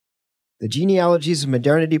The Genealogies of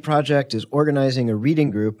Modernity Project is organizing a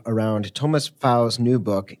reading group around Thomas Pfau's new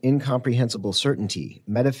book, Incomprehensible Certainty,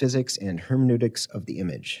 Metaphysics and Hermeneutics of the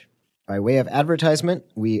Image. By way of advertisement,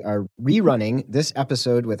 we are rerunning this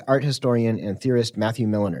episode with art historian and theorist Matthew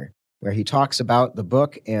Milliner, where he talks about the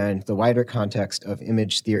book and the wider context of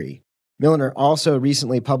image theory. Milliner also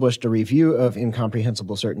recently published a review of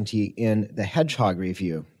Incomprehensible Certainty in the Hedgehog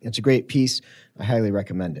Review. It's a great piece. I highly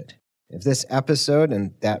recommend it. If this episode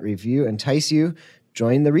and that review entice you,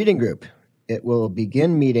 join the reading group. It will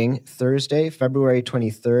begin meeting Thursday, February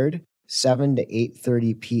 23rd, 7 to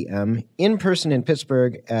 8:30 p.m. in person in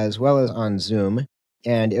Pittsburgh as well as on Zoom,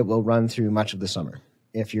 and it will run through much of the summer.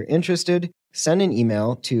 If you're interested, send an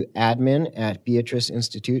email to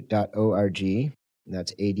admin@beatriceinstitute.org.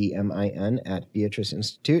 That's ADMIN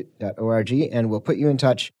 @beatriceinstitute.org, and we'll put you in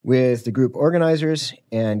touch with the group organizers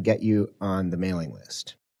and get you on the mailing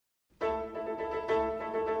list.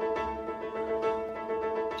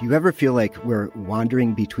 Do you ever feel like we're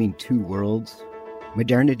wandering between two worlds?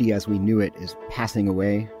 Modernity as we knew it is passing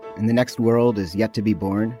away, and the next world is yet to be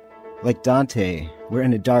born. Like Dante, we're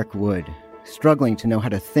in a dark wood, struggling to know how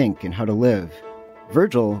to think and how to live.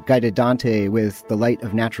 Virgil guided Dante with the light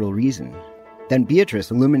of natural reason. Then Beatrice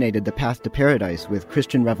illuminated the path to paradise with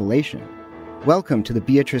Christian revelation. Welcome to the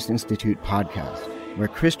Beatrice Institute podcast, where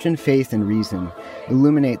Christian faith and reason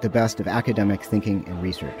illuminate the best of academic thinking and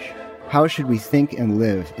research. How should we think and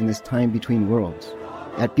live in this time between worlds?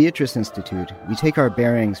 At Beatrice Institute, we take our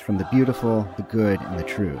bearings from the beautiful, the good, and the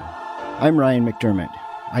true. I'm Ryan McDermott.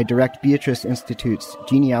 I direct Beatrice Institute's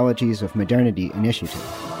Genealogies of Modernity initiative.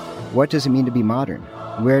 What does it mean to be modern?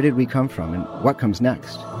 Where did we come from, and what comes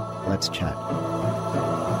next? Let's chat.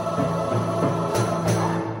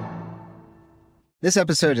 This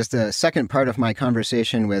episode is the second part of my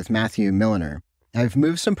conversation with Matthew Milliner. I've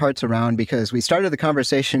moved some parts around because we started the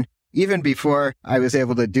conversation even before I was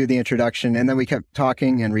able to do the introduction, and then we kept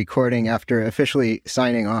talking and recording after officially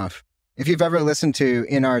signing off. If you've ever listened to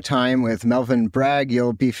In Our Time with Melvin Bragg,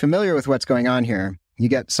 you'll be familiar with what's going on here. You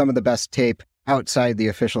get some of the best tape outside the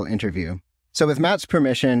official interview. So with Matt's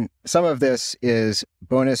permission, some of this is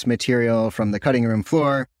bonus material from the cutting room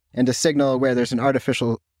floor, and to signal where there's an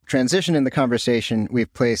artificial transition in the conversation,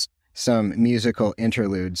 we've placed some musical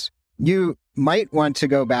interludes. You might want to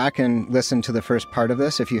go back and listen to the first part of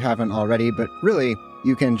this if you haven't already, but really,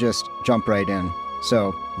 you can just jump right in.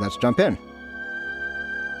 So let's jump in.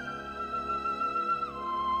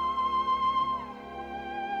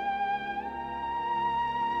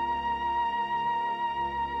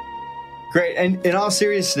 Great. And in all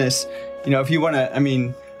seriousness, if you want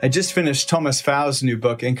to, I just finished Thomas Pfau's new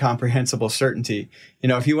book, Incomprehensible Certainty.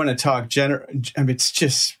 If you want to talk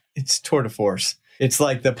it's tour de force. It's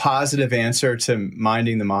like the positive answer to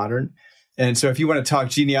Minding the Modern. And so if you want to talk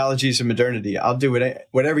genealogies of modernity, I'll do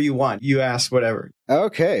whatever you want. You ask whatever.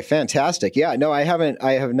 Okay, fantastic. Yeah, no, I have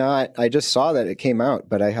not. I just saw that it came out,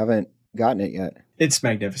 but I haven't gotten it yet. It's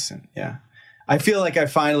magnificent. Yeah. I feel like I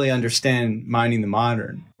finally understand Minding the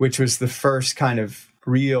Modern, which was the first kind of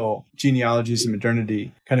real genealogies of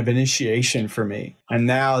modernity kind of initiation for me. And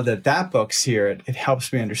now that book's here, it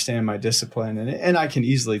helps me understand my discipline, and I can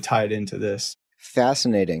easily tie it into this.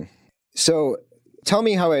 Fascinating. So tell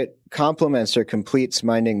me how it complements or completes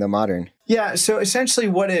Minding the Modern. Yeah, so essentially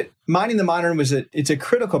Minding the Modern it's a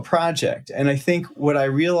critical project. And I think what I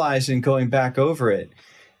realized in going back over it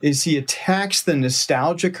is he attacks the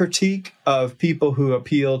nostalgia critique of people who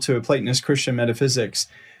appeal to a Platonist Christian metaphysics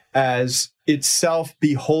as itself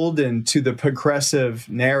beholden to the progressive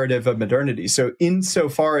narrative of modernity. So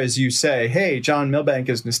insofar as you say, hey, John Milbank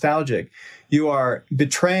is nostalgic, you are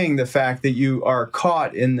betraying the fact that you are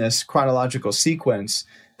caught in this chronological sequence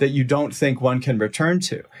that you don't think one can return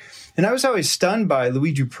to. And I was always stunned by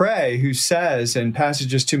Louis Dupre, who says in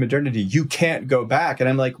Passages to Modernity, you can't go back. And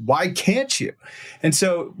I'm like, why can't you? And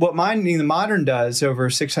so what Minding the Modern does over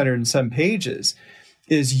 600 and some pages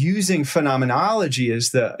is using phenomenology as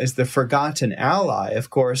the forgotten ally, of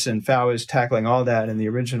course, and Pfau is tackling all that in the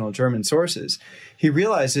original German sources. He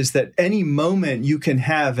realizes that any moment you can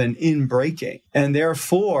have an inbreaking, and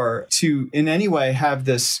therefore to in any way have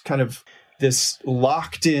this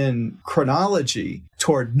locked-in chronology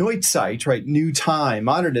toward Neuzeit, right, new time,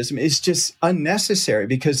 modernism, is just unnecessary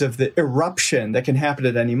because of the eruption that can happen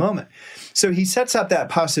at any moment. So he sets up that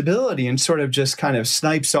possibility and sort of just kind of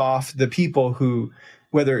snipes off the people who,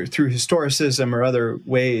 whether through historicism or other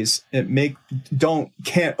ways,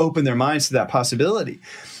 can't open their minds to that possibility.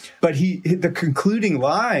 But the concluding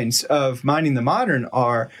lines of Minding the Modern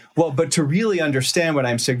are, well, but to really understand what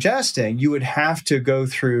I'm suggesting, you would have to go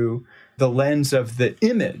through the lens of the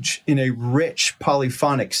image in a rich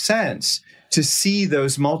polyphonic sense to see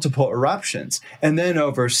those multiple eruptions. And then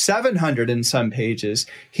over 700 and some pages,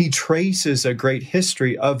 he traces a great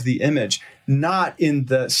history of the image, not in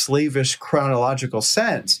the slavish chronological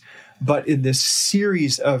sense, but in this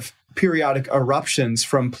series of periodic eruptions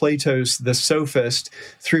from Plato's The Sophist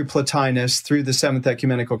through Plotinus, through the Seventh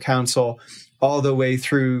Ecumenical Council, all the way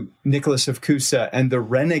through Nicholas of Cusa and the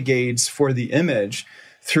renegades for the image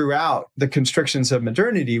throughout the constrictions of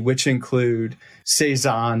modernity, which include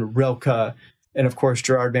Cezanne, Rilke, and of course,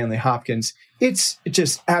 Gerard Manley Hopkins. It's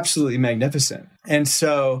just absolutely magnificent. And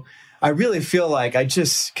so I really feel like I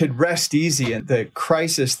just could rest easy, and the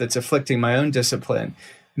crisis that's afflicting my own discipline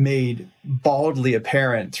made baldly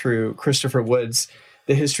apparent through Christopher Wood's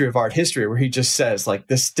The History of Art History, where he just says, like,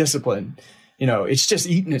 this discipline, it's just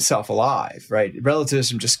eaten itself alive, right?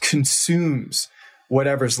 Relativism just consumes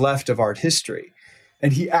whatever's left of art history.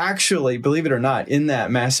 And he actually, believe it or not, in that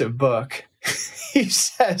massive book, he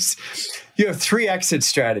says you have 3 exit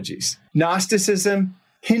strategies: Gnosticism,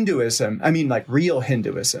 Hinduism, like real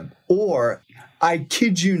Hinduism, or, I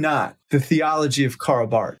kid you not, the theology of Karl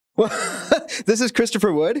Barth. This is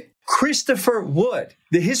Christopher Wood? Christopher Wood,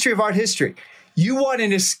 The History of Art History. You want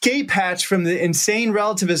an escape hatch from the insane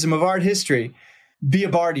relativism of art history? Be a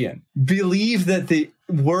Barthian. Believe that the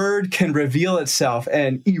word can reveal itself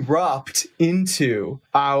and erupt into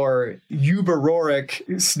our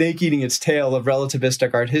eubororic snake eating its tail of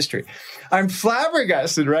relativistic art history. I'm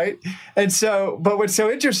flabbergasted, right? And so, but what's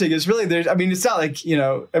so interesting is really it's not like,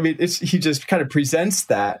 he just kind of presents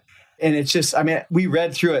that. And it's just, we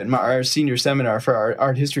read through it in our senior seminar for our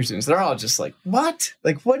art history students. They're all just like, what?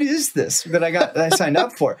 Like, what is this that I signed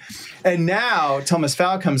up for? And now Thomas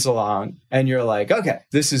Fowle comes along and you're like, okay,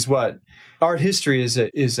 this is what art history is. It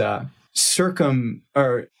is a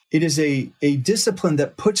discipline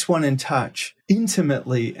that puts one in touch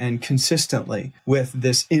intimately and consistently with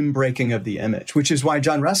this inbreaking of the image, which is why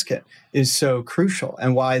John Ruskin is so crucial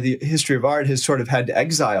and why the history of art has sort of had to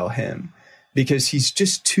exile him, because he's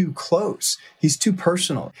just too close. He's too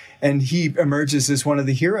personal. And he emerges as one of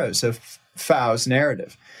the heroes of Fowle's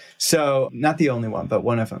narrative. So not the only one, but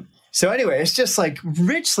one of them. So anyway, it's just like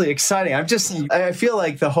richly exciting. I feel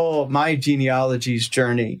like my genealogy's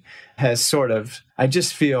journey has I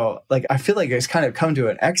feel like it's kind of come to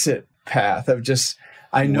an exit path of just,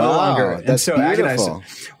 I no longer am so agonized.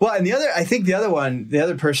 Well, and the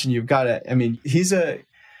other person you've got to, he's a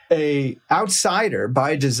outsider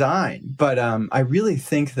by design, but I really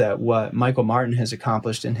think that what Michael Martin has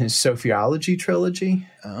accomplished in his Sophiology trilogy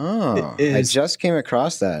I just came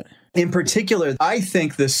across that. In particular, I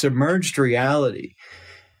think the Submerged Reality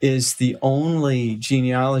is the only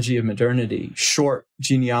genealogy of modernity, short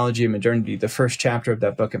genealogy of modernity, the first chapter of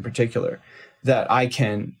that book in particular, that I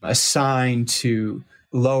can assign to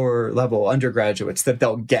lower level undergraduates that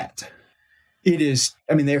they'll get. It is,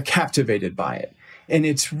 they're captivated by it. And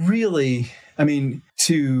it's really, and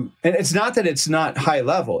it's not that it's not high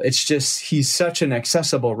level. It's just, he's such an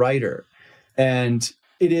accessible writer. And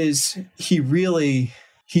he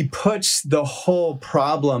puts the whole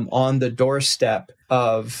problem on the doorstep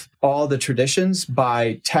of all the traditions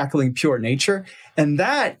by tackling pure nature. And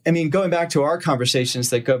that, going back to our conversations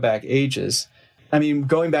that go back ages,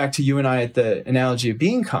 going back to you and I at the Analogy of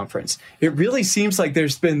Being conference, it really seems like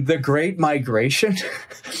there's been the great migration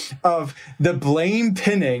of the blame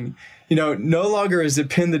pinning. No longer is it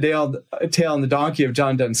pin the tail on the donkey of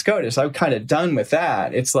John Duns Scotus. I'm kind of done with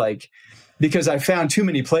that. It's like, because I found too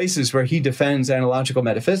many places where he defends analogical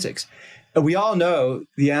metaphysics. We all know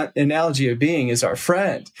the Analogy of Being is our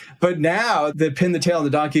friend, but now the pin the tail on the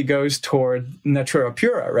donkey goes toward Natura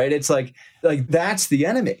Pura, right? It's like that's the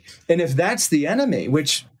enemy. And if that's the enemy,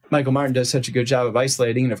 which Michael Martin does such a good job of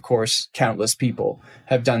isolating, and of course, countless people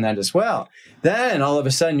have done that as well, then all of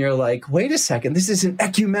a sudden you're like, wait a second, this is an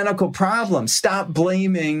ecumenical problem. Stop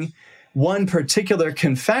blaming one particular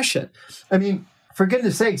confession. For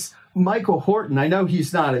goodness sakes, Michael Horton, I know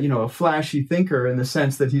he's not a flashy thinker in the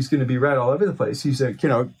sense that he's going to be read all over the place. He's a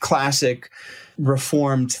classic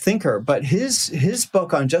reformed thinker, but his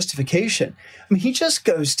book on justification, he just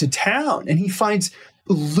goes to town and he finds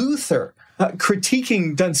Luther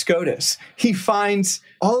critiquing Duns Scotus. He finds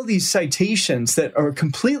all these citations that are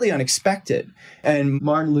completely unexpected, and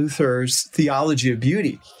Martin Luther's Theology of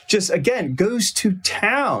Beauty just again goes to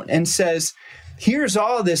town and says, here's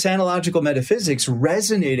all this analogical metaphysics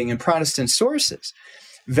resonating in Protestant sources.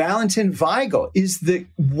 Valentin Weigel is the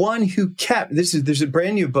one who kept, there's a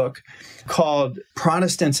brand new book called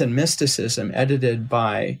Protestants and Mysticism, edited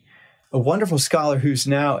by a wonderful scholar who's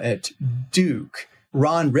now at Duke,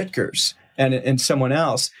 Ron Ritgers, and someone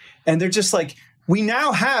else. And they're just like, we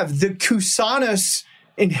now have the Cusanus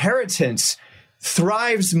inheritance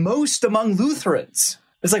thrives most among Lutherans.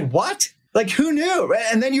 It's like, what? Like, who knew?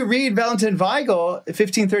 And then you read Valentin Weigel,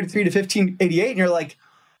 1533 to 1588, and you're like,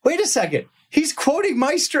 wait a second. He's quoting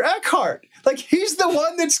Meister Eckhart. Like, he's the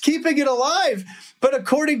one that's keeping it alive. But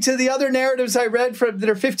according to the other narratives I read that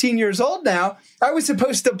are 15 years old now, I was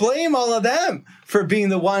supposed to blame all of them for being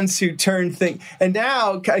the ones who turned things. And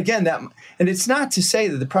now, again, and it's not to say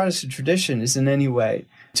that the Protestant tradition is in any way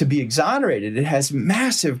to be exonerated. It has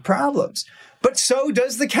massive problems. But so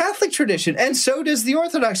does the Catholic tradition, and so does the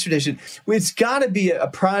Orthodox tradition. It's got to be a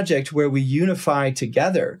project where we unify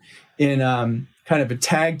together in kind of a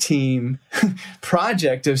tag team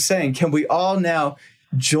project of saying, can we all now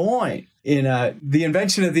join in the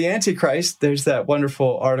invention of the Antichrist? There's that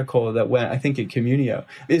wonderful article that went, I think, in Communio,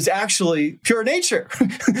 is actually pure nature,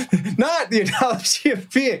 not the analogy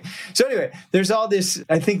of being. So anyway, there's all this,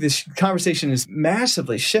 I think this conversation is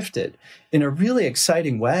massively shifted in a really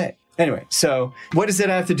exciting way. Anyway, so what does that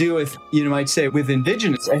have to do with, you might say, with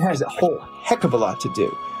indigenous? It has a whole heck of a lot to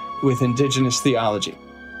do with indigenous theology.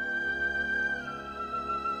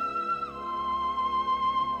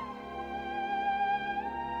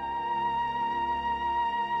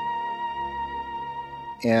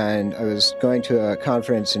 And I was going to a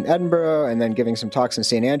conference in Edinburgh and then giving some talks in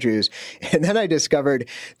St. Andrews. And then I discovered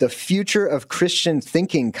the Future of Christian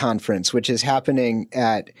Thinking Conference, which is happening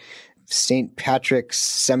at St. Patrick's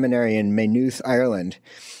Seminary in Maynooth, Ireland.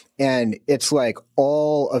 And it's like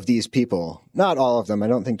all of these people, not all of them. I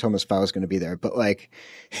don't think Thomas Fowle is going to be there, but like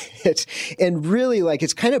it's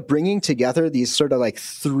kind of bringing together these sort of like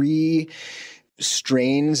three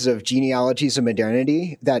strains of genealogies of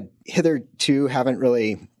modernity that hitherto haven't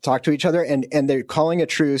really talked to each other. And they're calling a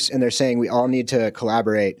truce and they're saying we all need to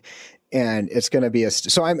collaborate. And it's going to be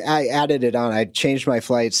so I added it on. I changed my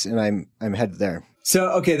flights and I'm headed there.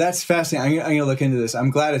 So, okay, that's fascinating. I'm going to look into this.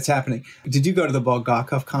 I'm glad it's happening. Did you go to the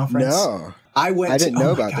Bulgakov conference? No. I didn't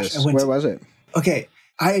know about this. Where was it? Okay.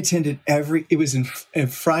 I attended it was in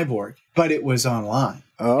Freiburg, but it was online.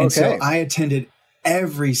 Oh, okay. And so I attended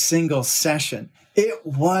every single session. It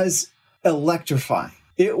was electrifying.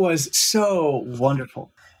 It was so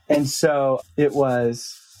wonderful. And so it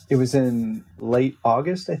was in late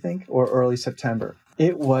August, I think, or early September.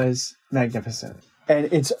 It was magnificent.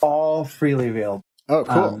 And it's all freely available. Oh,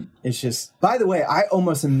 cool. It's just, by the way, I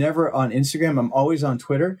almost am never on Instagram. I'm always on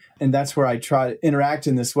Twitter. And that's where I try to interact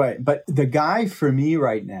in this way. But the guy for me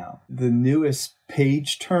right now, the newest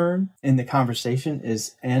page turn in the conversation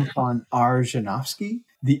is Anton R. Janowski,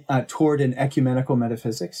 the Toward an Ecumenical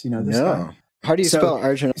Metaphysics. You know this guy? How do you spell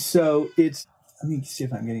Arjun? So it's, let me see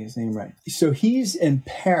if I'm getting his name right. So he's in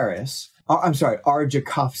Paris.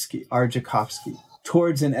 Arjakovsky.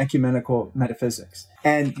 Towards an Ecumenical Metaphysics.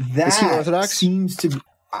 And that is he Orthodox? Seems to be,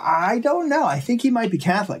 I don't know. I think he might be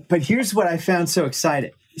Catholic. But here's what I found so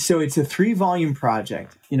exciting. So it's a 3-volume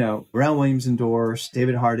project. Rel Williams endorsed,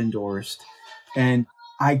 David Hart endorsed. And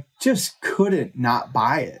I just couldn't not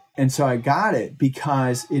buy it. And so I got it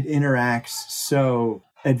because it interacts so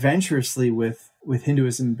adventurously with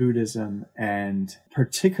Hinduism, Buddhism, and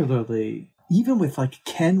particularly even with like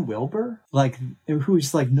Ken Wilber, like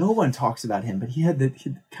who's like, no one talks about him, but he had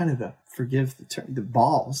forgive the term, the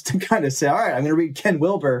balls to kind of say, all right, I'm going to read Ken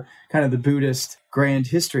Wilber, kind of the Buddhist grand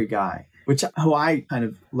history guy, who I kind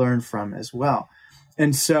of learned from as well.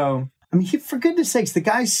 And so, I mean, for goodness sakes, the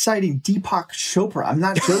guy's citing Deepak Chopra. I'm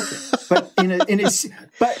not joking, but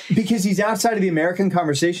but because he's outside of the American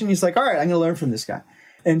conversation, he's like, all right, I'm going to learn from this guy.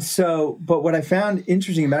 And so, but what I found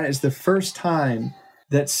interesting about it is the first time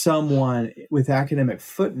that someone with academic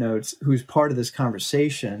footnotes who's part of this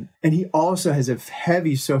conversation, and he also has a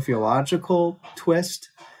heavy sociological twist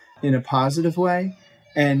in a positive way,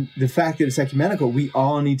 and the fact that it's ecumenical, we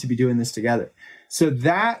all need to be doing this together. So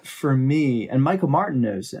that for me, and Michael Martin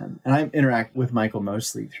knows them, and I interact with Michael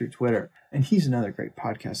mostly through Twitter, and he's another great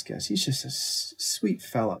podcast guest. He's just a sweet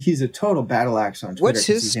fellow. He's a total battle axe on Twitter. What's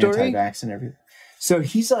his story? Anti-vax and everything. So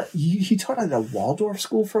he taught at a Waldorf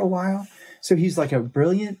school for a while. So he's like a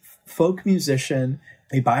brilliant folk musician,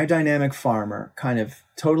 a biodynamic farmer, kind of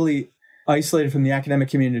totally isolated from the academic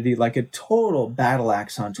community, like a total battle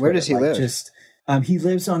axe on Twitter. Where does he live? He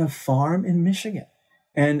lives on a farm in Michigan.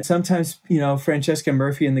 And sometimes, Francesca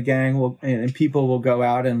Murphy and the gang and people will go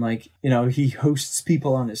out and he hosts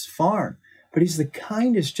people on his farm. But he's the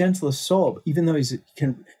kindest, gentlest soul, even though he's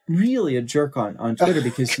really a jerk on Twitter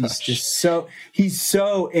because he's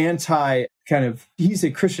so anti he's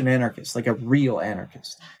a Christian anarchist, like a real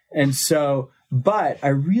anarchist. And so, But I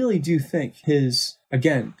really do think he has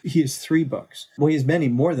 3 books. Well, he has many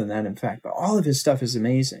more than that, in fact, but all of his stuff is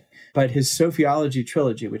amazing. But his Sophiology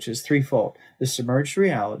trilogy, which is threefold: The Submerged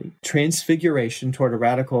Reality, Transfiguration toward a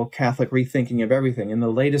Radical Catholic Rethinking of Everything, and the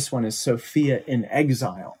latest one is Sophia in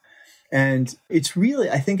Exile. And it's really,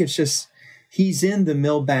 I think it's just, he's in the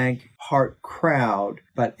Milbank Hart crowd,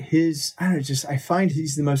 but I find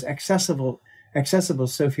he's the most accessible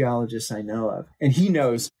sociologist I know of. And he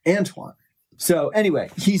knows Antoine. So anyway,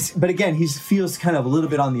 he feels kind of a little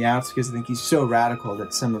bit on the outs because I think he's so radical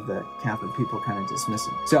that some of the Catholic people kind of dismiss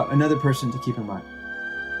him. So another person to keep in mind.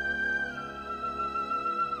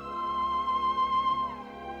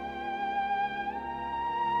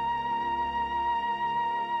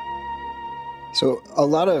 So a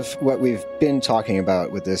lot of what we've been talking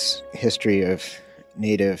about with this history of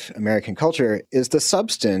Native American culture is the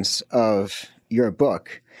substance of your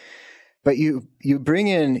book. But you bring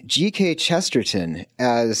in G.K. Chesterton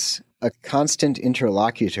as a constant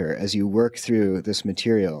interlocutor as you work through this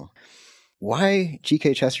material. Why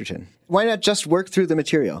G.K. Chesterton? Why not just work through the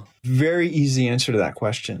material? Very easy answer to that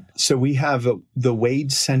question. So we have the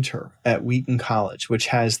Wade Center at Wheaton College, which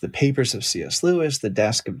has the papers of C.S. Lewis, the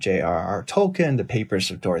desk of J.R.R. Tolkien, the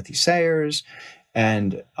papers of Dorothy Sayers,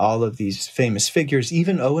 and all of these famous figures,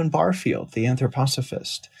 even Owen Barfield, the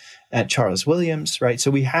anthroposophist, at Charles Williams, right? So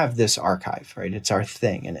we have this archive, right? It's our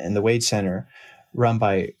thing. And the Wade Center, run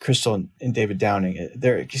by Crystal and David Downing,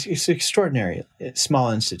 it's an extraordinary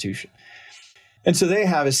small institution. And so they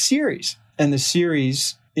have a series, and the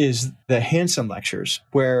series is the Hanson Lectures,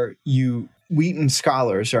 where Wheaton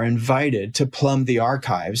scholars are invited to plumb the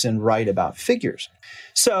archives and write about figures.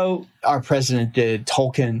 So our president did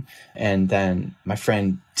Tolkien, and then my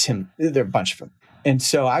friend Tim, there are a bunch of them. And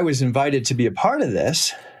so I was invited to be a part of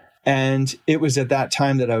this. And it was at that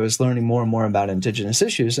time that I was learning more and more about Indigenous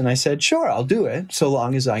issues. And I said, sure, I'll do it, so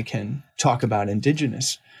long as I can talk about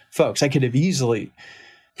Indigenous folks. I could have easily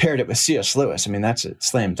paired it with C.S. Lewis. I mean, that's a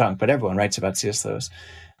slam dunk, but everyone writes about C.S. Lewis.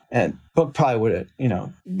 And book probably would have,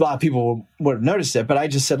 a lot of people would have noticed it. But I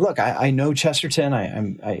just said, look, I know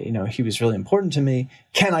Chesterton. He was really important to me.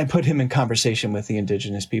 Can I put him in conversation with the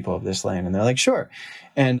Indigenous people of this land? And they're like, sure.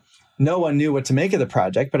 And no one knew what to make of the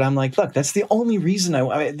project, but I'm like, look, that's the only reason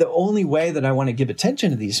the only way that I want to give attention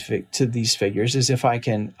to these figures is if I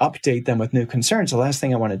can update them with new concerns. The last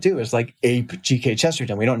thing I want to do is like ape G.K.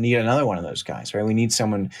 Chesterton. We don't need another one of those guys, right? We need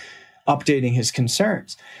someone updating his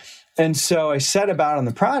concerns. And so I set about on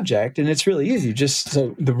the project, and it's really easy.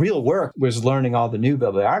 So the real work was learning all the new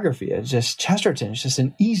bibliography. It's just Chesterton is just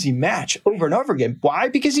an easy match over and over again. Why?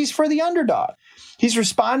 Because he's for the underdog. He's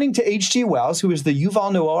responding to H.G. Wells, who is the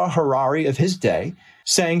Yuval Noah Harari of his day,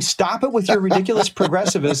 saying, stop it with your ridiculous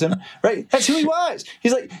progressivism, right? That's who he was.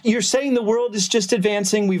 He's like, you're saying the world is just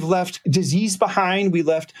advancing. We've left disease behind. We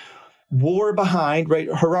left war behind, right?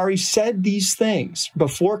 Harari said these things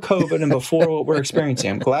before COVID and before what we're experiencing.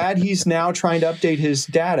 I'm glad he's now trying to update his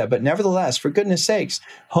data, but nevertheless, for goodness sakes,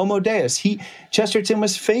 Homo Deus, Chesterton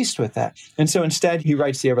was faced with that. And so instead, he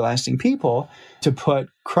writes The Everlasting People to put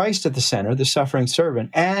Christ at the center, the suffering servant.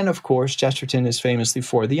 And of course, Chesterton is famously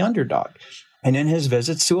for the underdog. And in his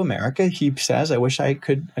visits to America, he says, I wish I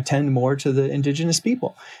could attend more to the Indigenous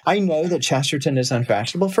people. I know that Chesterton is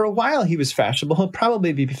unfashionable. For a while, he was fashionable. He'll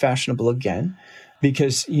probably be fashionable again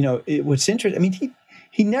because, what's interesting, I mean,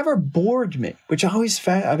 he never bored me, which I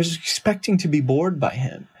was expecting to be bored by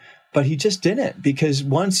him. But he just didn't, because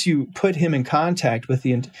once you put him in contact with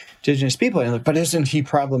the Indigenous people, and like, but isn't he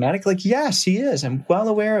problematic? Like, yes, he is. I'm well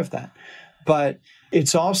aware of that. But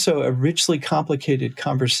it's also a richly complicated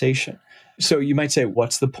conversation. So you might say,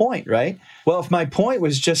 what's the point, right? Well, if my point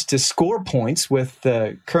was just to score points with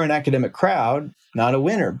the current academic crowd, not a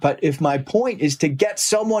winner. But if my point is to get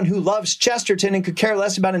someone who loves Chesterton and could care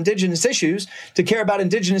less about Indigenous issues to care about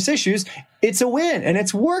Indigenous issues, it's a win, and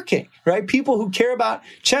it's working, right? People who care about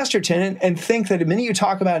Chesterton and think that the minute you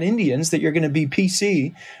talk about Indians that you're going to be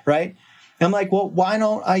PC, right? And I'm like, well, why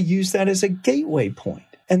don't I use that as a gateway point?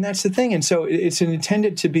 And that's the thing. And so it's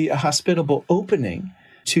intended to be a hospitable opening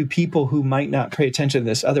to people who might not pay attention to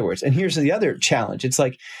this other words. And here's the other challenge. It's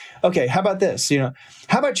like, okay, how about this?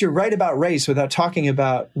 How about you write about race without talking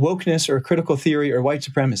about wokeness or critical theory or white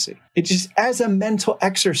supremacy? It just, as a mental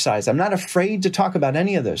exercise, I'm not afraid to talk about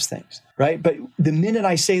any of those things, right? But the minute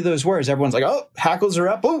I say those words, everyone's like, oh, hackles are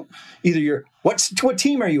up. Oh, either what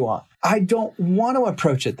team are you on? I don't want to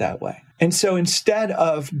approach it that way. And so instead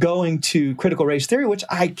of going to critical race theory, which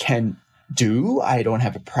I can do, I don't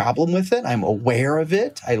have a problem with it. I'm aware of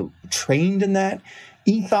it. I'm trained in that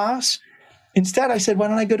ethos. Instead, I said, why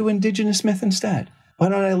don't I go to Indigenous myth instead? Why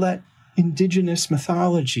don't I let Indigenous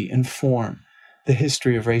mythology inform the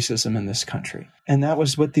history of racism in this country. And that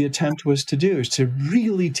was what the attempt was to do, is to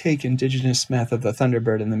really take indigenous myth of the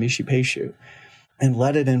Thunderbird and the Mishi Peshu and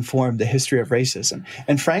let it inform the history of racism.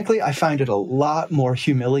 And frankly, I find it a lot more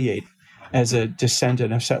humiliating as a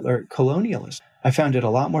descendant of settler colonialism. I found it a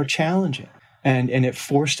lot more challenging. And it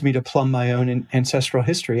forced me to plumb my own ancestral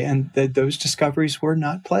history. And those discoveries were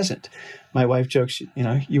not pleasant. My wife jokes,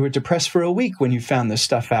 you were depressed for a week when you found this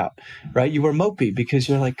stuff out, right? You were mopey because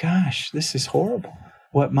you're like, gosh, this is horrible.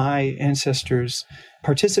 What my ancestors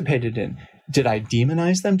participated in. Did I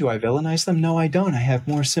demonize them? Do I villainize them? No, I don't. I have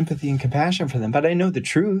more sympathy and compassion for them. But I know the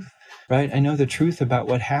truth, right? I know the truth about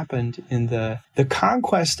what happened in the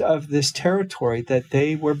conquest of this territory that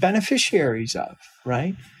they were beneficiaries of,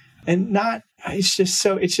 right? And it's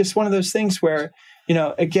just one of those things where,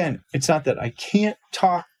 again, it's not that I can't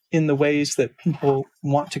talk in the ways that people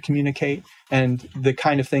want to communicate and the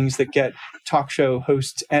kind of things that get talk show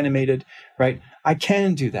hosts animated, right? I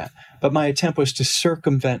can do that. But my attempt was to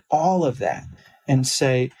circumvent all of that and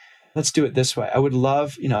say, let's do it this way. I would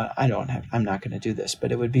love, I'm not going to do this,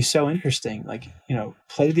 but it would be so interesting,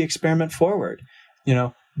 play the experiment forward,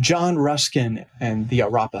 John Ruskin and the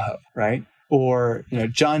Arapaho, right? Or,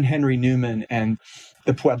 John Henry Newman and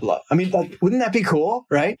the Pueblo. I mean, wouldn't that be cool,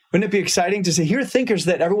 right? Wouldn't it be exciting to say, here are thinkers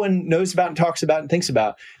that everyone knows about and talks about and thinks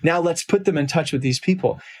about. Now let's put them in touch with these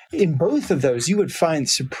people. In both of those, you would find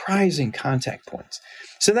surprising contact points.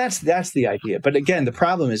 So that's the idea. But again, the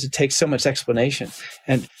problem is it takes so much explanation.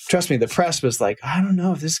 And trust me, the press was like, I don't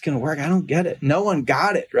know if this is going to work. I don't get it. No one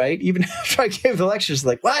got it, right? Even after I gave the lectures,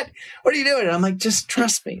 like, what? What are you doing? And I'm like, just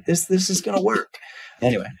trust me. This is going to work.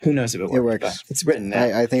 Anyway, who knows if it works? It works. It's written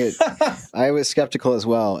now. I think I was skeptical as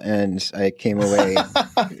well, and I came away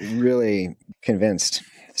really convinced.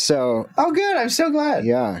 So, oh, good. I'm so glad.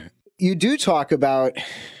 Yeah. You do talk about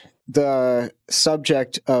the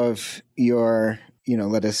subject of your,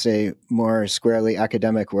 let us say, more squarely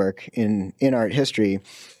academic work in art history.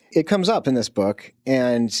 It comes up in this book,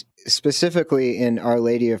 and specifically in Our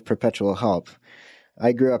Lady of Perpetual Help.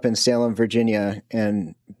 I grew up in Salem, Virginia,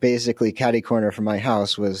 and basically catty corner from my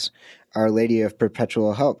house was Our Lady of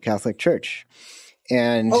Perpetual Help Catholic Church.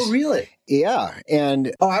 And oh, really? Yeah.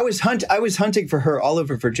 And I was hunting for her all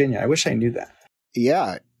over Virginia. I wish I knew that.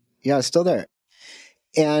 Yeah. Yeah, still there.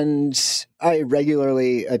 And I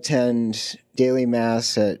regularly attend daily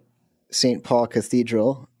mass at St. Paul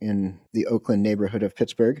Cathedral in the Oakland neighborhood of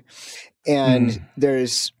Pittsburgh. And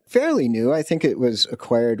there's fairly new, I think it was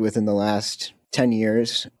acquired within the last 10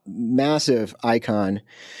 years, massive icon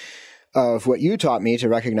of what you taught me to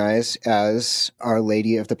recognize as Our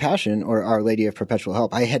Lady of the Passion or Our Lady of Perpetual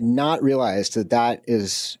Help. I had not realized that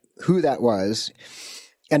is who that was.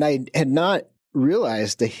 And I had not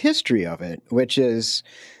realized the history of it, which is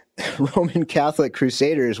Roman Catholic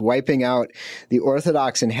crusaders wiping out the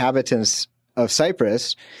Orthodox inhabitants of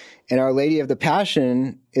Cyprus. And Our Lady of the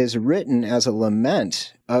Passion is written as a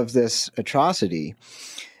lament of this atrocity.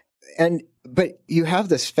 But you have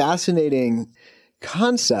this fascinating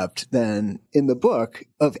concept then in the book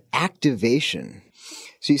of activation.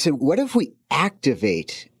 So you said, what if we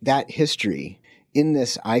activate that history in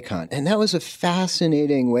this icon? And that was a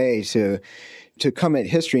fascinating way to come at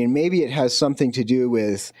history. And maybe it has something to do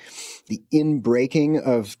with the inbreaking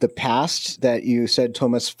of the past that you said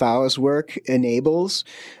Thomas Fau's work enables.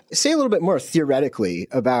 Say a little bit more theoretically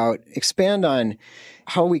expand on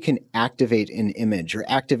how we can activate an image or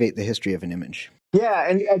activate the history of an image. Yeah,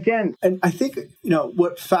 and again, I think,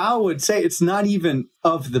 what Fau would say, it's not even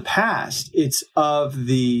of the past, it's of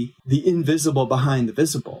the invisible behind the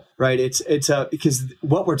visible, right? It's because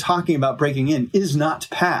what we're talking about breaking in is not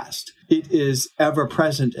past. It is ever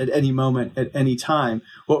present at any moment, at any time.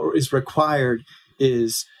 What is required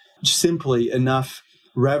is simply enough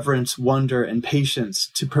reverence, wonder, and patience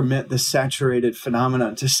to permit the saturated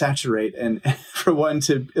phenomenon to saturate and for one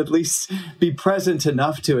to at least be present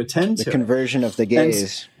enough to attend to the conversion of the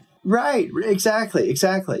gaze. Right, exactly.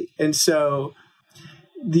 And so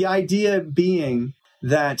the idea being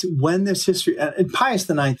that when this history, and Pius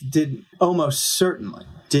IX almost certainly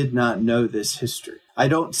did not know this history. I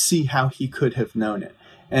don't see how he could have known it.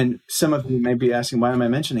 And some of you may be asking, why am I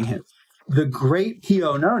mentioning him? The great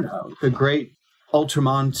Pio Nono, the great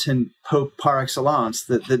Ultramontane Pope par excellence,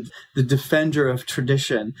 the defender of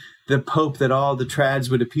tradition, the Pope that all the trads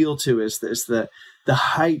would appeal to as the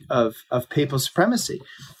height of papal supremacy.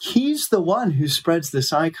 He's the one who spreads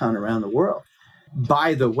this icon around the world.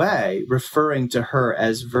 By the way, referring to her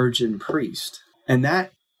as Virgin Priest. And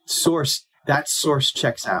that source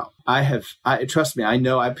checks out. Trust me, I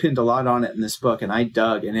know I pinned a lot on it in this book and I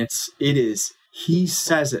dug, and it is He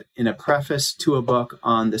says it in a preface to a book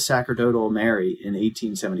on the sacerdotal Mary in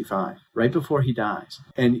 1875, right before he dies.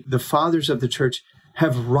 And the fathers of the church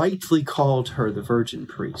have rightly called her the Virgin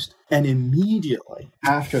Priest. And immediately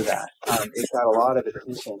after that, it got a lot of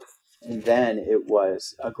attention. And then it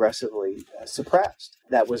was aggressively suppressed.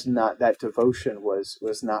 That devotion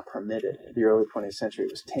was not permitted. In the early 20th century,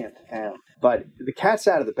 it was tamped down. But the cat's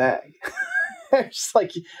out of the bag. It's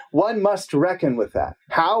like one must reckon with that.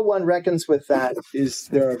 How one reckons with that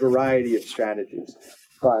there are a variety of strategies.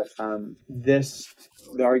 But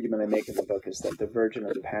the argument I make in the book is that the Virgin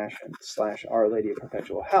of the Passion / Our Lady of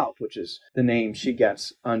Perpetual Help, which is the name she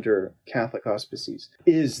gets under Catholic auspices,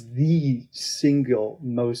 is the single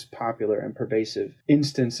most popular and pervasive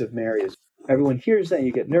instance of Mary. Everyone hears that and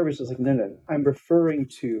you get nervous. It's like, no. I'm referring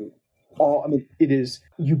to it is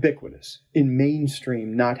ubiquitous in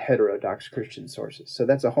mainstream, not heterodox Christian sources. So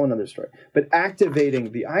that's a whole other story. But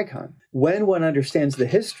activating the icon, when one understands the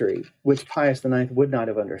history, which Pius IX would not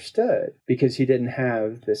have understood because he didn't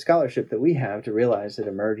have the scholarship that we have to realize it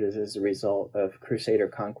emerges as a result of Crusader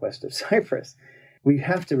conquest of Cyprus, we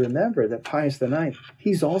have to remember that Pius IX,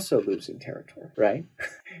 he's also losing territory, right?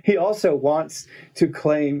 He also wants to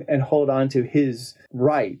claim and hold on to his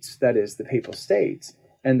rights, that is, the Papal States,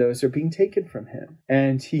 and those are being taken from him.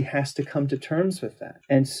 And he has to come to terms with that.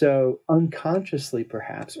 And so unconsciously,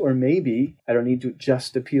 perhaps, or maybe I don't need to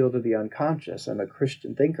just appeal to the unconscious. I'm a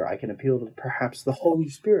Christian thinker. I can appeal to perhaps the Holy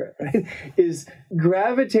Spirit, right? Is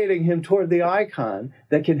gravitating him toward the icon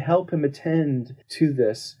that can help him attend to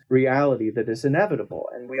this reality that is inevitable.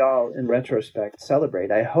 And we all, in retrospect,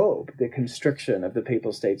 celebrate, I hope, the constriction of the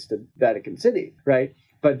Papal States to Vatican City, right?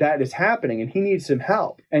 But that is happening, and he needs some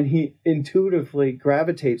help. And he intuitively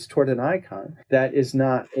gravitates toward an icon that is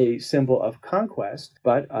not a symbol of conquest,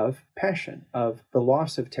 but of passion, of the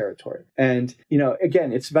loss of territory. And,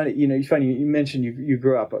 again, it's funny, you mentioned you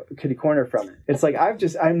grew up a kitty corner from it. It's like,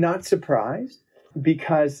 I'm not surprised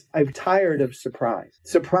because I'm tired of surprise.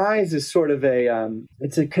 Surprise is sort of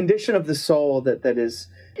it's a condition of the soul that is,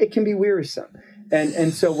 it can be wearisome.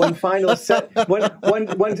 And so one final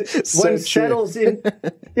one settles in,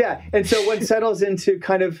 and so one settles into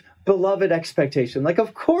kind of beloved expectation. Like,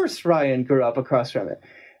 of course, Ryan grew up across from it.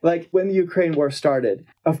 Like when the Ukraine war started,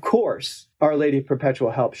 of course, Our Lady of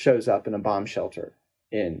Perpetual Help shows up in a bomb shelter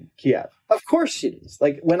in Kiev. Of course she is.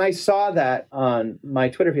 Like when I saw that on my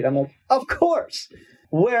Twitter feed, I'm like, of course.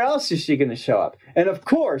 Where else is she going to show up? And of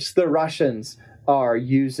course, the Russians are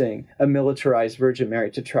using a militarized Virgin Mary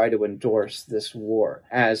to try to endorse this war,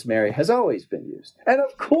 as Mary has always been used. And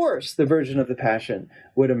of course, the Virgin of the Passion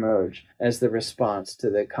would emerge as the response to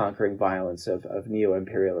the conquering violence of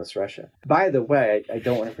neo-imperialist Russia. By the way, I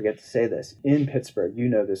don't want to forget to say this. In Pittsburgh, you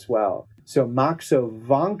know this well. So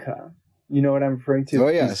Maksovanka, you know what I'm referring to? Oh,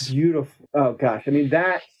 yes. It's beautiful. Oh, gosh. I mean,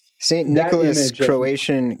 that... St. Nicholas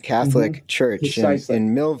Croatian Catholic Church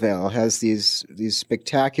in Millvale has these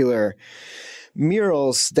spectacular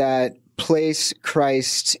murals that place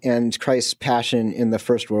Christ and Christ's passion in the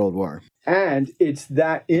First World War. And it's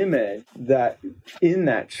that image that in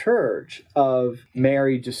that church of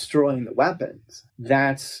Mary destroying the weapons,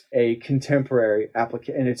 that's a contemporary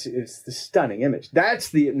application. And it's the stunning image. That's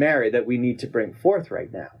the Mary that we need to bring forth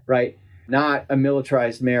right now, right? Not a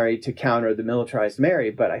militarized Mary to counter the militarized Mary,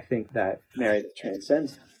 but I think that Mary that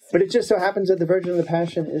transcends. But it just so happens that the Virgin of the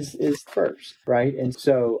Passion is first, right? And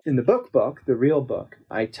so in the book, the real book,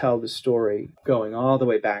 I tell the story going all the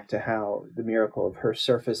way back to how the miracle of her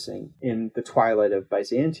surfacing in the twilight of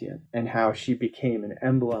Byzantium and how she became an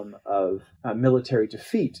emblem of military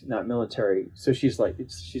defeat, not military. So she's like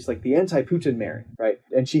the anti-Putin Mary, right?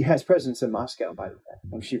 And she has presence in Moscow, by the way,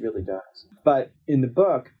 and she really does. But in the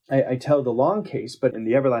book, I tell the long case, but in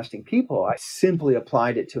The Everlasting People, I simply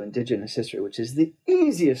applied it to indigenous history, which is the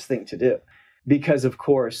easiest thing to do. Because, of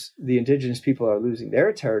course, the indigenous people are losing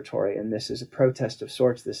their territory, and this is a protest of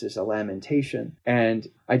sorts. This is a lamentation. And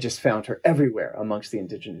I just found her everywhere amongst the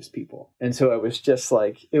indigenous people. And so it was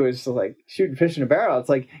like shooting fish in a barrel. It's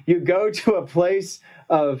like you go to a place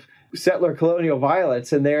of settler colonial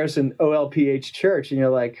violence, and there's an OLPH church, and you're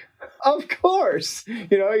like, of course,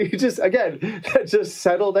 you just, again, that just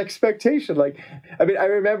settled expectation. Like, I mean, I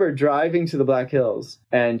remember driving to the Black Hills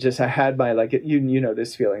and I had my, you know,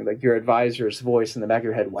 this feeling, like your advisor's voice in the back of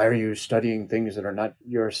your head. Why are you studying things that are not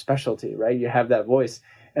your specialty, right? You have that voice.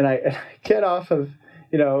 And I get off of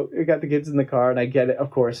we got the kids in the car, and I get it,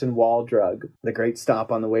 of course, in Wall Drug, the great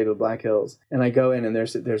stop on the way to the Black Hills. And I go in, and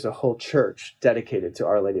there's a whole church dedicated to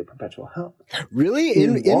Our Lady of Perpetual Help. Really?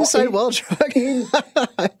 Inside Wall Drug?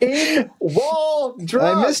 In Wall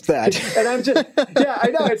Drug. I missed that. And I'm just, I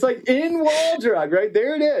know. It's like in Wall Drug, right?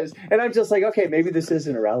 There it is. And I'm just like, okay, maybe this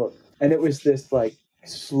isn't irrelevant. And it was this like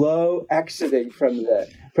slow exiting from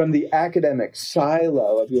the academic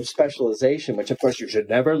silo of your specialization, which of course you should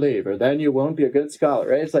never leave, or then you won't be a good scholar,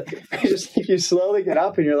 right? It's like you slowly get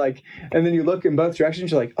up, and you're like, and then you look in both directions.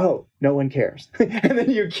 You're like, oh, no one cares, and then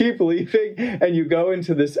you keep leaving, and you go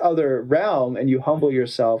into this other realm, and you humble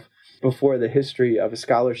yourself before the history of a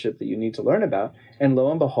scholarship that you need to learn about. And lo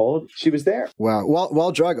and behold, she was there. Wow.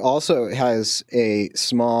 Wall Drug also has a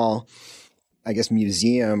small, I guess,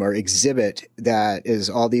 museum or exhibit that is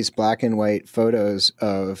all these black and white photos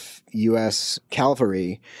of U.S.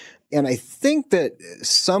 cavalry. And I think that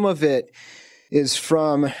some of it is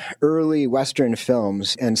from early Western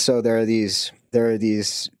films. And so there are these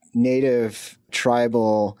native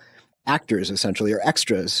tribal actors, essentially, or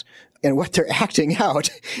extras. And what they're acting out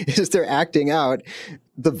is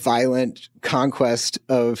the violent conquest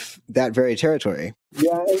of that very territory.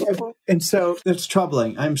 Yeah, and so that's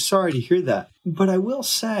troubling. I'm sorry to hear that. But I will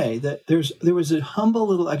say that there was a humble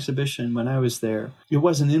little exhibition when I was there. It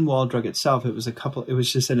wasn't in Wall Drug itself. It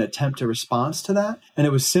was just an attempt to response to that. And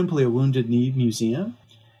it was simply a Wounded Knee museum.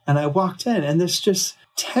 And I walked in, and this just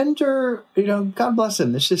tender, God bless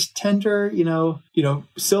him, this just tender,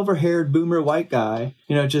 silver-haired boomer white guy,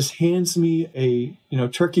 just hands me a,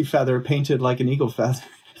 turkey feather painted like an eagle feather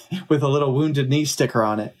with a little Wounded Knee sticker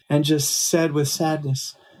on it, and just said with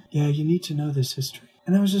sadness, yeah, you need to know this history.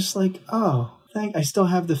 And I was just like, oh, I still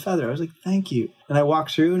have the feather. I was like, thank you. And I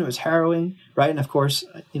walked through, and it was harrowing, right? And of course,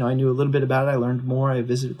 I knew a little bit about it. I learned more. I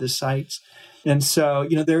visited the sites. And so,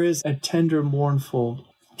 there is a tender, mournful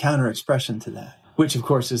counter-expression to that, which, of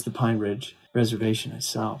course, is the Pine Ridge Reservation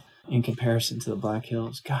itself in comparison to the Black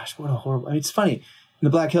Hills. Gosh, what a horrible... it's funny. In the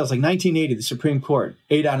Black Hills, like 1980, the Supreme Court,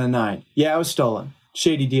 8 out of 9. Yeah, it was stolen.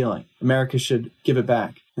 Shady dealing. America should give it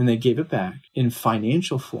back. And they gave it back in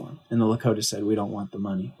financial form. And the Lakota said, we don't want the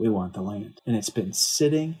money. We want the land. And it's been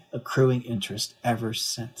sitting, accruing interest ever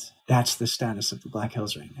since. That's the status of the Black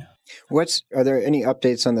Hills right now. Are there any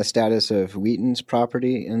updates on the status of Wheaton's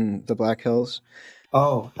property in the Black Hills?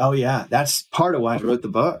 Oh yeah. That's part of why I wrote the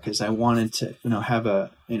book, is I wanted to, have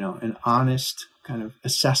an honest kind of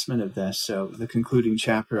assessment of this. So the concluding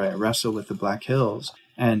chapter, I wrestle with the Black Hills,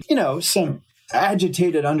 and, some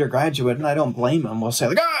agitated undergraduate, and I don't blame him, will say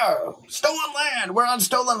like, oh, stolen land. We're on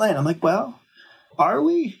stolen land. I'm like, well, are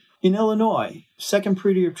we? In Illinois, Second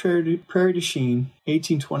Treaty of Prairie du Chien,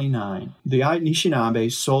 1829, the Anishinaabe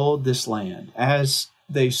sold this land as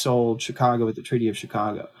they sold Chicago with the Treaty of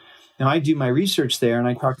Chicago. Now, I do my research there, and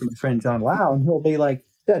I talk to my friend John Lau, and he'll be like,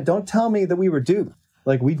 yeah, don't tell me that we were duped.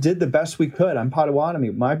 Like, we did the best we could. I'm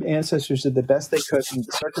Potawatomi. My ancestors did the best they could, and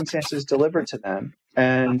the circumstances delivered to them.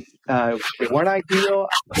 And they weren't ideal.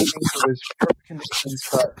 I think it was perfect conditions,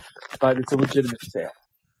 but it's a legitimate sale.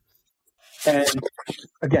 And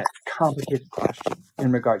again, complicated question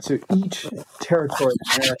in regard to each territory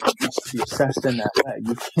in America needs to be assessed in that way.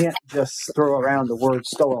 You can't just throw around the word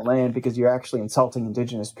stolen land because you're actually insulting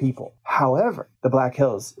indigenous people. However, the Black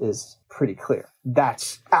Hills is pretty clear.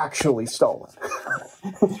 That's actually stolen,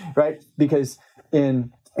 right? Because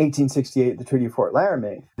in 1868, the Treaty of Fort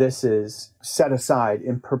Laramie, this is set aside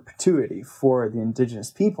in perpetuity for the indigenous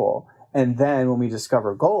people. And then when we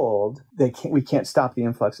discover gold, we can't stop the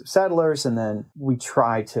influx of settlers. And then we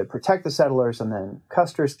try to protect the settlers, and then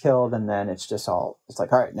Custer's killed. And then it's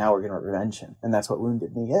like, all right, now we're going to revenge him. And that's what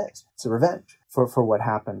Wounded Knee is. It's a revenge for what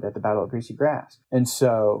happened at the Battle of Greasy Grass. And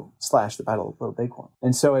so, / the Battle of Little Bighorn.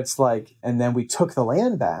 And so it's like, and then we took the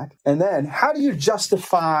land back. And then how do you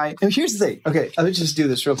justify? And here's the thing. Okay, let me just do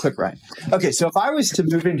this real quick, Ryan. Okay, so if I was to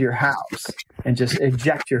move into your house and just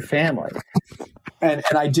eject your family, and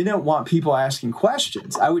I didn't want people asking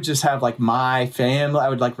questions, I would just have like my family. I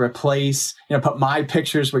would like replace, put my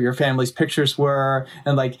pictures where your family's pictures were.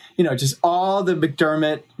 And like, just all the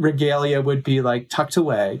McDermott regalia would be like tucked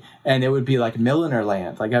away, and it would be like Milliner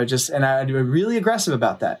land. Like I'd be really aggressive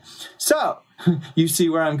about that. So you see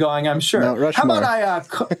where I'm going, I'm sure. Mount Rushmore. How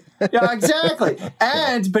about yeah, exactly.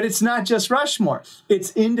 But it's not just Rushmore.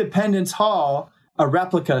 It's Independence Hall, a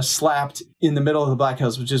replica slapped in the middle of the Black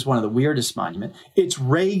Hills, which is one of the weirdest monuments. It's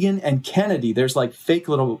Reagan and Kennedy. There's like fake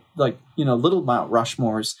little Mount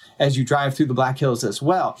Rushmores as you drive through the Black Hills as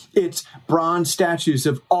well. It's bronze statues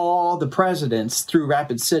of all the presidents through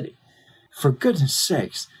Rapid City. For goodness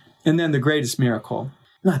sakes. And then the greatest miracle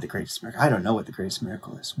not the greatest miracle. I don't know what the greatest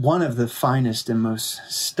miracle is. One of the finest and most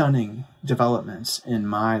stunning developments in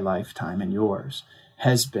my lifetime and yours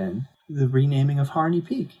has been the renaming of Harney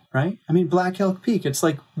Peak, right? I mean, Black Elk Peak. It's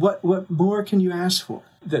like, what more can you ask for?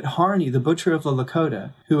 That Harney, the butcher of the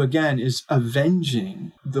Lakota, who again is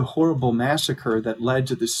avenging the horrible massacre that led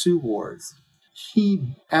to the Sioux Wars,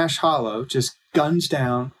 Ash Hollow, just guns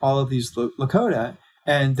down all of these Lakota,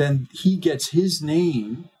 and then he gets his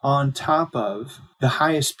name on top of the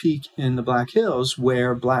highest peak in the Black Hills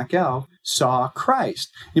where Black Elk saw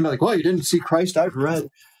Christ. You'd be like, well, you didn't see Christ. I've read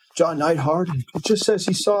John Neidhart, and it just says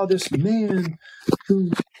he saw this man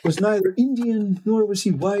who was neither Indian nor was he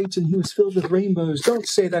white, and he was filled with rainbows. Don't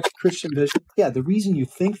say that's a Christian vision. Yeah, the reason you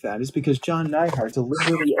think that is because John Neidhart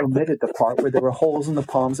deliberately omitted the part where there were holes in the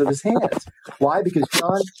palms of his hands. Why? Because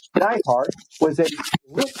John Neidhart was a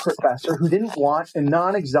lit professor who didn't want a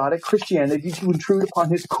non-exotic Christianity to intrude upon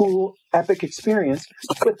his cool, epic experience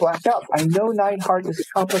with Black Elk. I know Neidhart is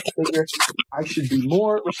a complex figure. I should be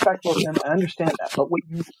more respectful of him. I understand that. But when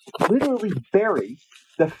you literally bury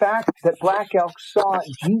the fact that Black Elk saw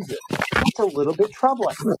Jesus, it's a little bit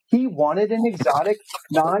troubling. He wanted an exotic,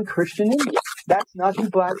 non-Christian Indian. That's not who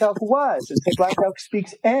Black Elk was. And so Black Elk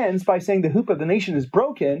Speaks ends by saying the hoop of the nation is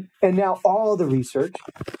broken. And now all the research,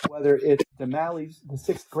 whether it's Demalley's The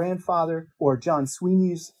Sixth Grandfather or John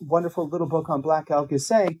Sweeney's wonderful little book on Black Elk, is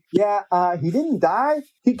saying, he didn't die.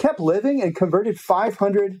 He kept living and converted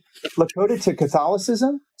 500 Lakota to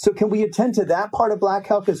Catholicism. So can we attend to that part of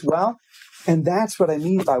Black Elk as well? And that's what I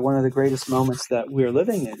mean by one of the greatest moments that we're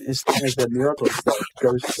living in, is the miracle that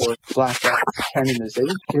goes for Black Elk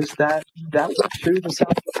canonization, is that was true in South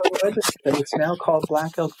Dakota Register, that it's now called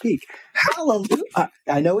Black Elk Peak. Hallelujah!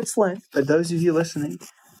 I know it's Lent, but those of you listening,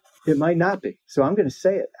 it might not be. So I'm going to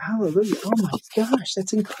say it. Hallelujah! Oh my gosh,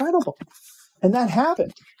 that's incredible. And that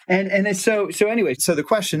happened. And it's so anyway, so the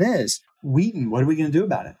question is, Wheaton, what are we going to do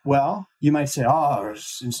about it? Well, you might say, our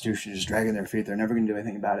institution is dragging their feet. They're never going to do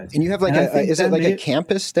anything about it. And you have a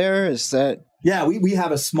campus there? Is that? Yeah, we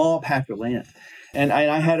have a small patch of land. And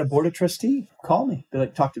I had a board of trustee call me. They're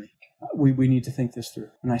like, talk to me. We need to think this through.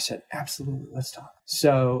 And I said, absolutely, let's talk.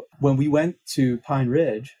 So when we went to Pine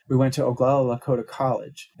Ridge, we went to Oglala Lakota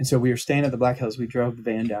College. And so we were staying at the Black Hills. We drove the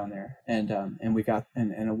van down there, and we got,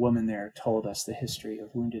 and a woman there told us the history of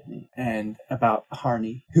Wounded Knee and about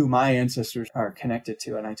Harney, who my ancestors are connected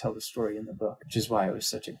to. And I tell the story in the book, which is why it was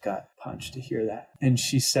such a gut punch to hear that. And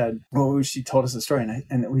she said, well, she told us the story,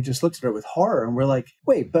 and we just looked at her with horror, and we're like,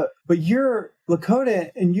 wait, but you're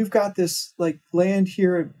Lakota, and you've got this like land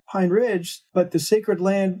here at Pine Ridge, but the sacred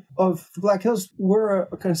land of the Black Hills, we're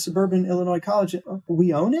a kind of suburban Illinois college.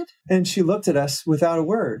 We own it? And she looked at us without a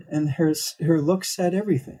word, and her look said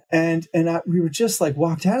everything. And we were just like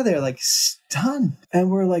walked out of there like stunned. And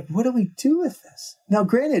we're like, what do we do with this? Now,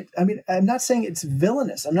 granted, I mean, I'm not saying it's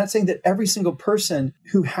villainous. I'm not saying that every single person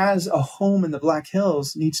who has a home in the Black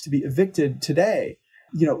Hills needs to be evicted today.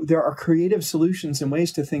 You know, there are creative solutions and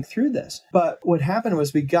ways to think through this. But what happened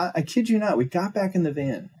was I kid you not, we got back in the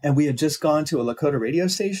van, and we had just gone to a Lakota radio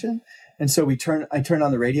station. And so I turned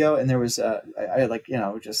on the radio, and there was,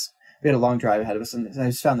 we had a long drive ahead of us, and I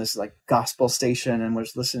just found this like gospel station and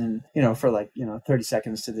was listening, for 30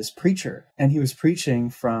 seconds to this preacher. And he was preaching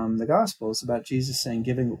from the Gospels about Jesus saying,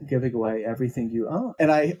 giving away everything you own.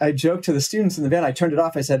 And I joked to the students in the van, I turned it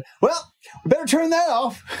off. I said, well, we better turn that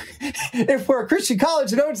off. If we're a Christian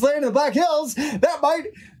college and owns land in the Black Hills, that might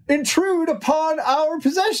intrude upon our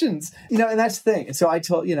possessions, and that's the thing. And so I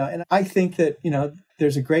told, and I think that,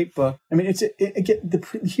 there's a great book. I mean,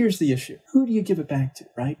 here's the issue. Who do you give it back to,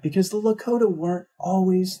 right? Because the Lakota weren't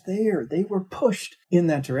always there. They were pushed in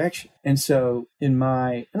that direction. And so and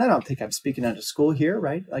I don't think I'm speaking out of school here,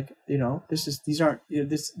 right? Like, these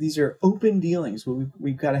are open dealings.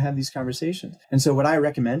 We've got to have these conversations. And so what I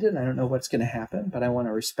recommended, and I don't know what's going to happen, but I want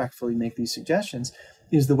to respectfully make these suggestions,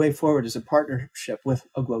 is the way forward is a partnership with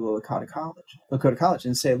Oglala Lakota College,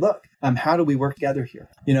 and say, look, how do we work together here?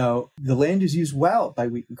 The land is used well by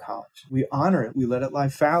Wheaton College. We honor it. We let it lie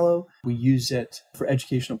fallow. We use it for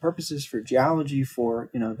educational purposes, for geology, for,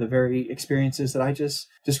 the very experiences that I just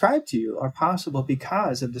described to you are possible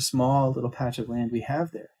because of the small little patch of land we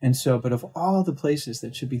have there. And so, but of all the places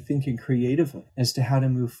that should be thinking creatively as to how to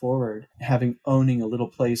move forward, owning a little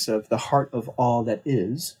place of the heart of all that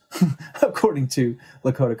is, according to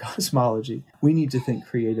Lakota cosmology, we need to think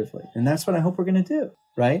creatively. And that's what I hope we're going to do,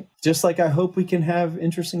 right? Just like I hope we can have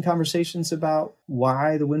interesting conversations about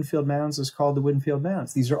why the Winfield Mounds is called the Winfield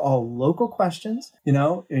Mounds. These are all local questions.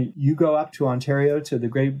 You go up to Ontario, to the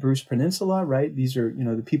Great Bruce Peninsula, right? These are,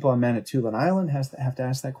 the people on Manitoulin Island have to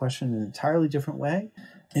ask that question in an entirely different way.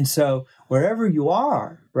 And so wherever you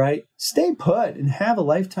are, right, stay put and have a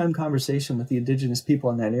lifetime conversation with the indigenous people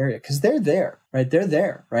in that area, because they're there, right? They're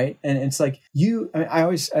there, right? And it's like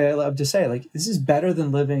I love to say, like, this is better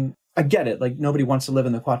than living. I get it. Like, nobody wants to live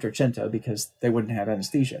in the Quattrocento because they wouldn't have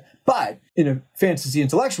anesthesia. But in a fantasy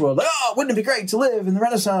intellectual world, like, oh, wouldn't it be great to live in the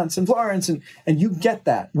Renaissance in Florence? And you get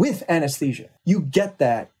that with anesthesia. You get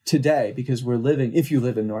that today because we're living, if you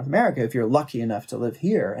live in North America, if you're lucky enough to live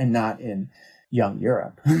here and not in young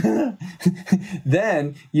Europe,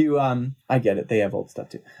 then you, I get it. They have old stuff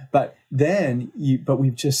too. But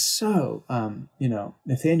we've just so,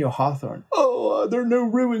 Nathaniel Hawthorne, there are no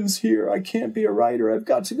ruins here. I can't be a writer. I've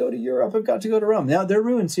got to go to Europe. I've got to go to Rome. Now there are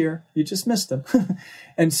ruins here. You just missed them.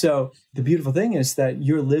 And so the beautiful thing is that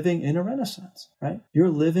you're living in a Renaissance, right? You're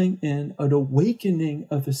living in an awakening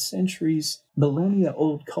of a millennia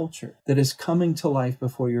old culture that is coming to life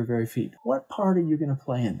before your very feet. What part are you going to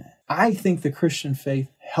play in that? I think the Christian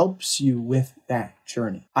faith helps you with that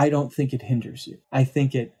journey. I don't think it hinders you. I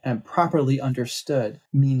think it, properly understood,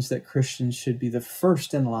 means that Christians should be the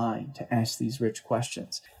first in line to ask these rich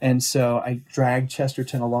questions. And so I dragged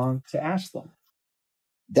Chesterton along to ask them.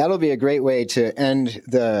 That'll be a great way to end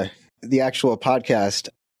the actual podcast.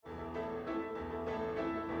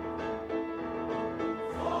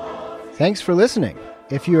 Thanks for listening.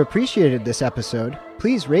 If you appreciated this episode,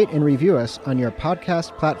 please rate and review us on your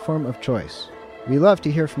podcast platform of choice. We love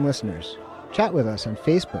to hear from listeners. Chat with us on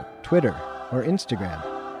Facebook, Twitter, or Instagram.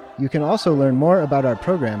 You can also learn more about our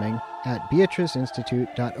programming at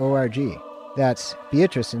beatriceinstitute.org. That's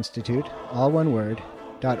Beatrice Institute, all one word,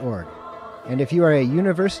 .org. And if you are a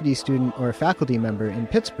university student or faculty member in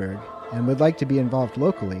Pittsburgh and would like to be involved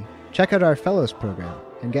locally, check out our Fellows program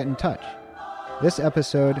and get in touch. This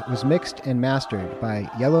episode was mixed and mastered by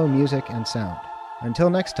Yellow Music and Sound. Until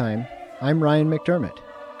next time, I'm Ryan McDermott.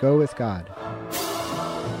 Go with God.